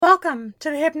Welcome to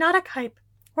the Hypnotic Hype,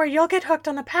 where you'll get hooked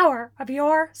on the power of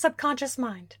your subconscious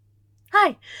mind.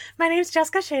 Hi, my name is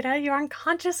Jessica Shada, your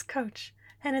unconscious coach,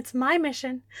 and it's my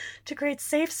mission to create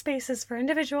safe spaces for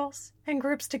individuals and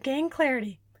groups to gain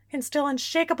clarity, instill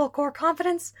unshakable core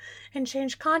confidence, and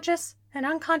change conscious and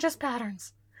unconscious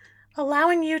patterns,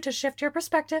 allowing you to shift your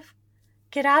perspective,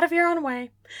 get out of your own way,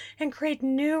 and create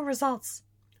new results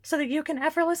so that you can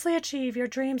effortlessly achieve your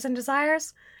dreams and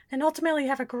desires and ultimately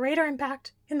have a greater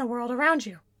impact in the world around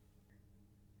you.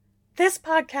 This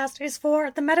podcast is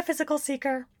for the metaphysical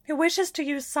seeker who wishes to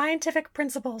use scientific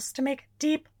principles to make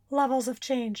deep levels of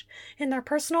change in their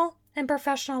personal and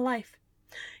professional life.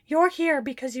 You're here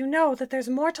because you know that there's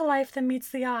more to life than meets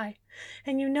the eye,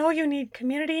 and you know you need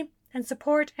community and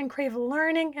support and crave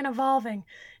learning and evolving.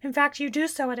 In fact, you do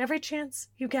so at every chance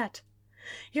you get.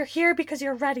 You're here because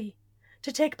you're ready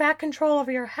to take back control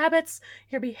over your habits,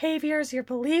 your behaviors, your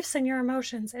beliefs, and your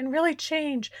emotions, and really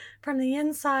change from the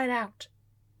inside out.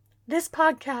 This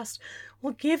podcast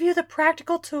will give you the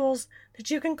practical tools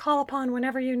that you can call upon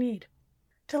whenever you need.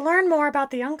 To learn more about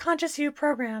the Unconscious You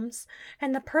programs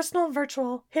and the personal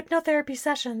virtual hypnotherapy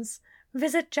sessions,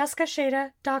 visit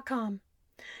jessicashada.com.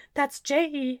 That's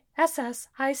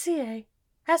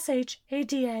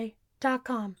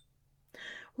JESSICASHADA.com.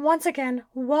 Once again,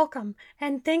 welcome,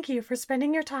 and thank you for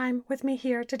spending your time with me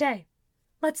here today.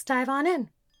 Let's dive on in.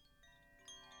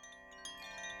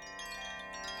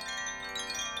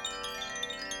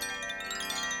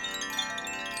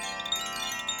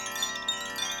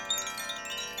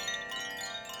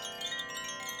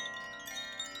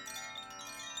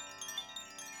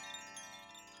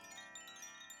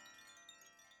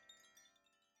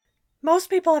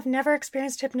 Most people have never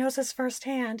experienced hypnosis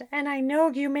firsthand, and I know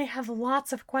you may have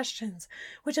lots of questions,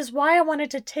 which is why I wanted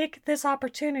to take this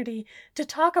opportunity to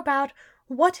talk about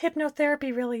what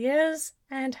hypnotherapy really is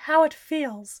and how it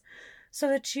feels, so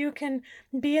that you can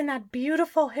be in that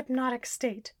beautiful hypnotic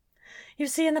state. You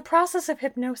see, in the process of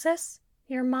hypnosis,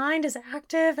 your mind is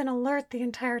active and alert the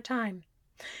entire time.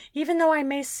 Even though I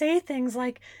may say things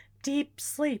like deep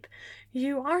sleep,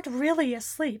 you aren't really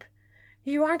asleep.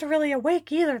 You aren't really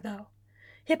awake either, though.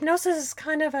 Hypnosis is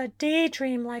kind of a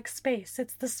daydream-like space.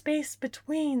 It's the space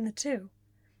between the two.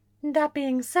 That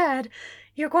being said,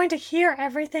 you're going to hear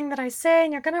everything that I say,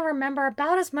 and you're going to remember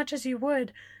about as much as you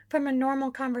would from a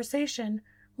normal conversation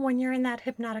when you're in that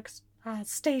hypnotic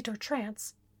state or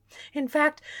trance. In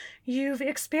fact, you've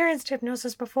experienced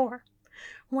hypnosis before.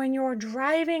 When you're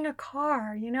driving a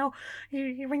car,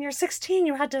 when you're 16,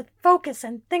 you had to focus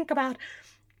and think about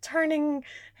turning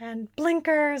and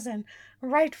blinkers and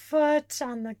right foot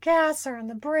on the gas or on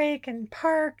the brake and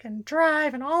park and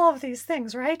drive and all of these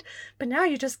things, right? But now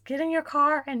you just get in your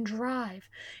car and drive.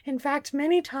 In fact,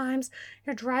 many times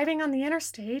you're driving on the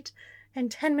interstate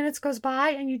and 10 minutes goes by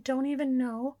and you don't even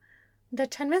know that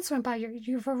 10 minutes went by.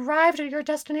 You've arrived at your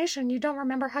destination. You don't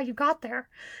remember how you got there.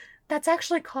 That's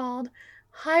actually called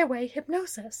highway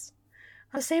hypnosis.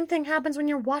 The same thing happens when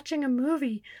you're watching a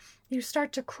movie. You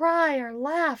start to cry or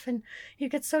laugh and you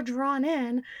get so drawn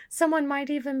in. Someone might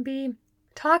even be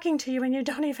talking to you and you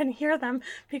don't even hear them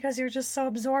because you're just so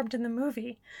absorbed in the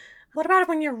movie. What about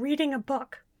when you're reading a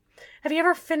book? Have you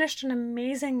ever finished an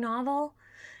amazing novel?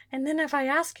 And then if I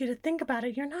ask you to think about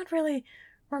it, you're not really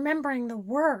remembering the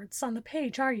words on the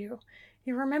page, are you?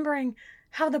 You're remembering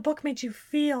how the book made you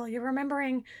feel. You're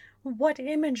remembering what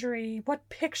imagery, what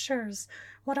pictures,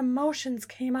 what emotions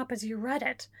came up as you read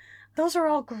it. Those are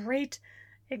all great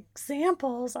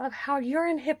examples of how you're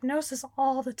in hypnosis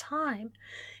all the time.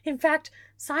 In fact,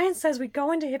 science says we go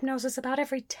into hypnosis about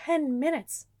every 10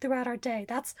 minutes throughout our day.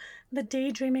 That's the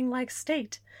daydreaming-like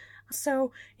state.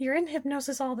 So you're in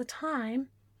hypnosis all the time.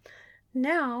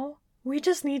 Now, we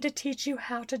just need to teach you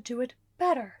how to do it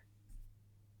better.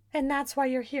 And that's why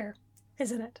you're here,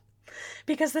 isn't it?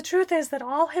 Because the truth is that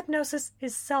all hypnosis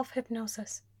is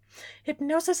self-hypnosis.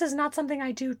 Hypnosis is not something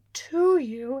I do to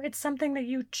you. It's something that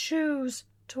you choose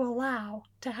to allow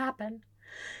to happen.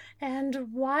 And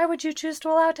why would you choose to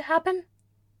allow it to happen?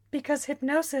 Because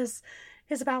hypnosis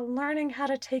is about learning how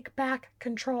to take back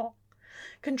control.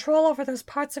 Control over those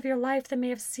parts of your life that may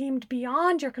have seemed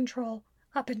beyond your control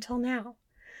up until now.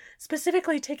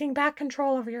 Specifically, taking back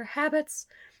control over your habits,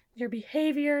 your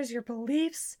behaviors, your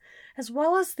beliefs, as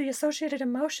well as the associated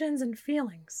emotions and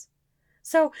feelings.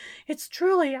 So it's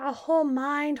truly a whole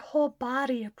mind, whole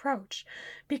body approach,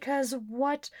 because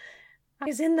what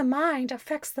is in the mind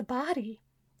affects the body,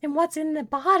 and what's in the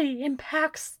body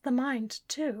impacts the mind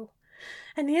too.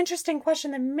 And the interesting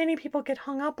question that many people get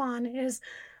hung up on is,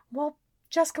 well,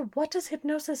 Jessica, what does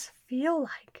hypnosis feel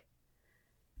like?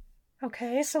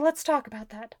 Okay, so let's talk about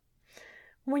that.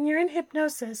 When you're in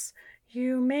hypnosis,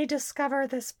 you may discover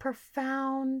this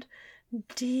profound,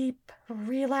 deep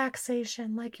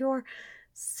relaxation, like you're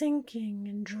sinking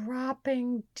and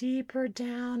dropping deeper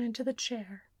down into the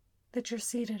chair that you're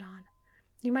seated on.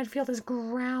 You might feel this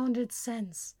grounded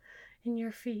sense in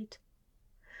your feet.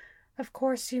 Of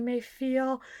course, you may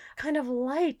feel kind of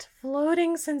light,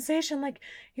 floating sensation, like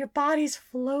your body's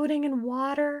floating in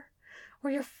water, or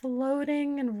you're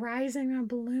floating and rising in a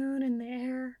balloon in the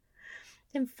air.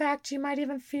 In fact, you might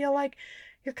even feel like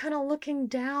you're kind of looking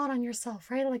down on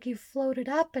yourself, right? Like you've floated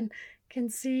up and can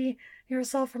see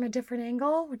yourself from a different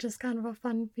angle, which is kind of a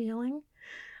fun feeling.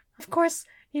 Of course,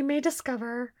 you may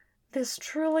discover this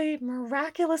truly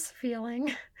miraculous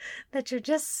feeling that you're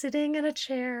just sitting in a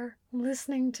chair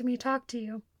listening to me talk to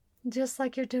you, just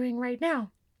like you're doing right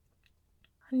now.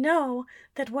 Know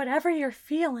that whatever you're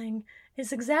feeling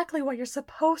is exactly what you're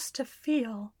supposed to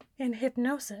feel in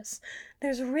hypnosis.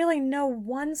 There's really no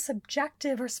one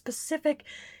subjective or specific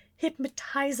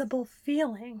hypnotizable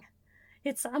feeling.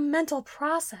 It's a mental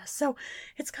process. So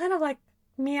it's kind of like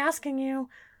me asking you,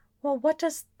 well, what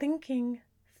does thinking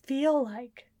feel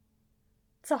like?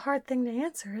 It's a hard thing to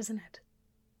answer, isn't it?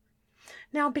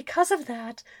 Now, because of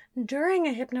that, during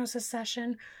a hypnosis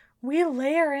session, we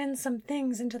layer in some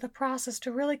things into the process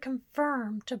to really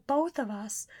confirm to both of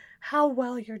us how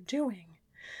well you're doing.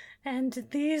 And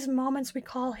these moments we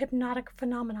call hypnotic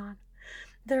phenomenon.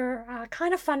 They're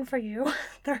kind of fun for you.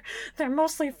 They're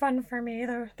mostly fun for me.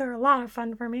 They're a lot of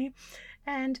fun for me.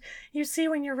 And you see,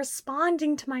 when you're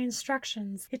responding to my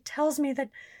instructions, it tells me that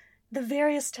the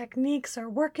various techniques are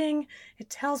working. It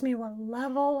tells me what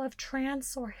level of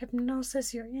trance or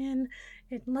hypnosis you're in.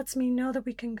 It lets me know that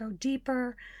we can go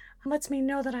deeper. It lets me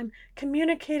know that I'm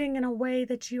communicating in a way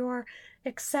that you're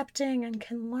accepting and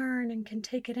can learn and can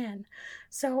take it in.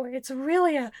 So it's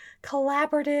really a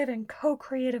collaborative and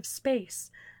co-creative space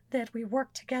that we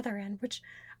work together in, which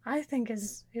I think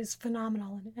is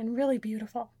phenomenal and really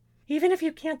beautiful. Even if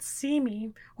you can't see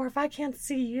me, or if I can't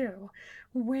see you,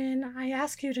 when I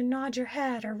ask you to nod your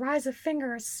head or raise a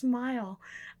finger or smile,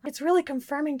 it's really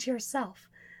confirming to yourself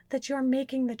that you're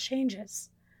making the changes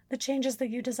that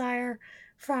you desire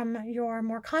from your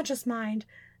more conscious mind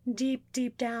deep,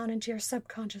 deep down into your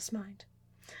subconscious mind.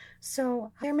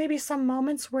 So there may be some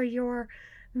moments where you're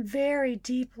very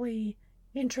deeply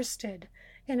interested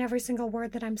in every single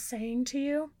word that I'm saying to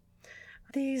you.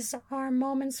 These are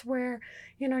moments where,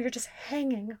 you're just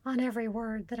hanging on every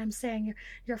word that I'm saying.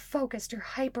 You're focused, you're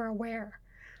hyper aware.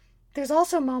 There's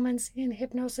also moments in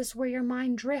hypnosis where your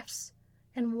mind drifts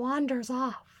and wanders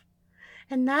off.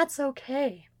 And that's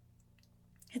okay.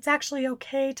 It's actually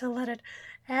okay to let it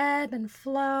ebb and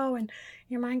flow, and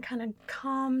your mind kind of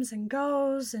comes and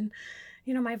goes. And,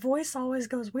 my voice always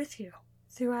goes with you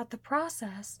throughout the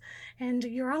process. And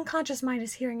your unconscious mind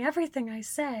is hearing everything I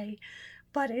say.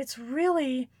 But it's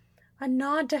really a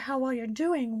nod to how well you're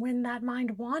doing when that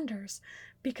mind wanders,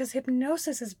 because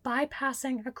hypnosis is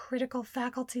bypassing a critical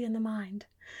faculty in the mind.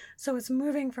 So it's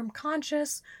moving from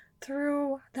conscious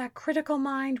through that critical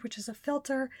mind, which is a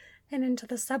filter, and into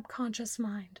the subconscious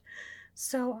mind.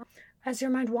 So as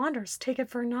your mind wanders, take it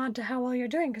for a nod to how well you're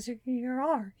doing, because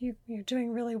you're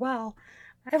doing really well.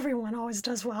 Everyone always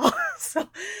does well, so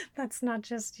that's not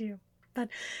just you. But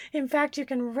in fact, you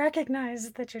can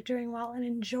recognize that you're doing well and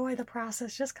enjoy the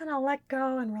process. Just kind of let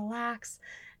go and relax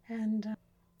and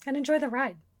enjoy the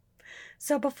ride.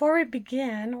 So before we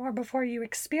begin, or before you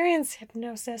experience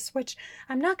hypnosis, which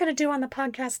I'm not going to do on the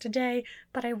podcast today,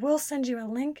 but I will send you a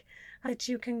link that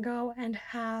you can go and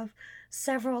have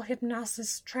several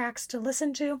hypnosis tracks to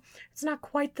listen to. It's not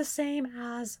quite the same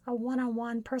as a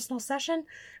one-on-one personal session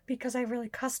because I really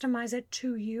customize it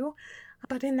to you.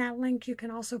 But in that link, you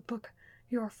can also book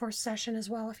your first session as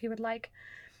well if you would like.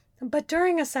 But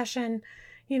during a session,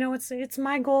 it's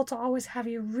my goal to always have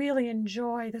you really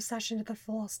enjoy the session to the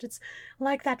fullest. It's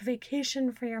like that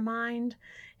vacation for your mind.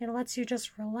 It lets you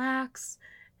just relax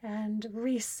and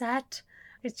reset.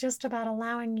 It's just about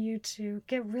allowing you to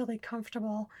get really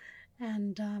comfortable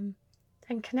and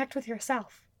connect with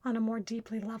yourself on a more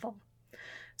deeply level.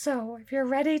 So if you're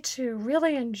ready to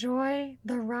really enjoy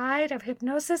the ride of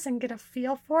hypnosis and get a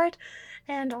feel for it,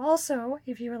 and also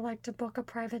if you would like to book a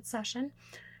private session,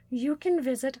 you can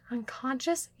visit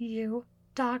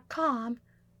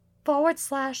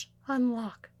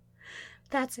unconsciousyou.com/unlock.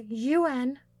 That's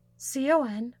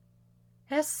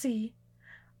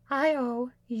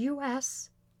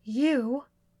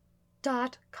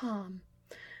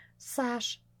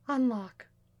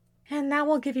And that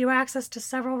will give you access to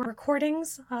several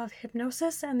recordings of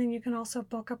hypnosis, and then you can also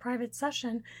book a private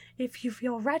session if you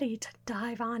feel ready to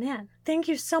dive on in. Thank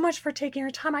you so much for taking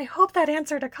your time. I hope that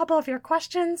answered a couple of your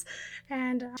questions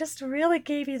and just really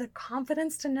gave you the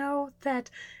confidence to know that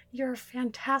you're a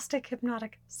fantastic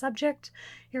hypnotic subject.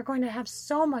 You're going to have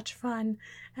so much fun,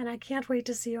 and I can't wait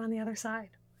to see you on the other side.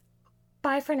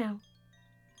 Bye for now.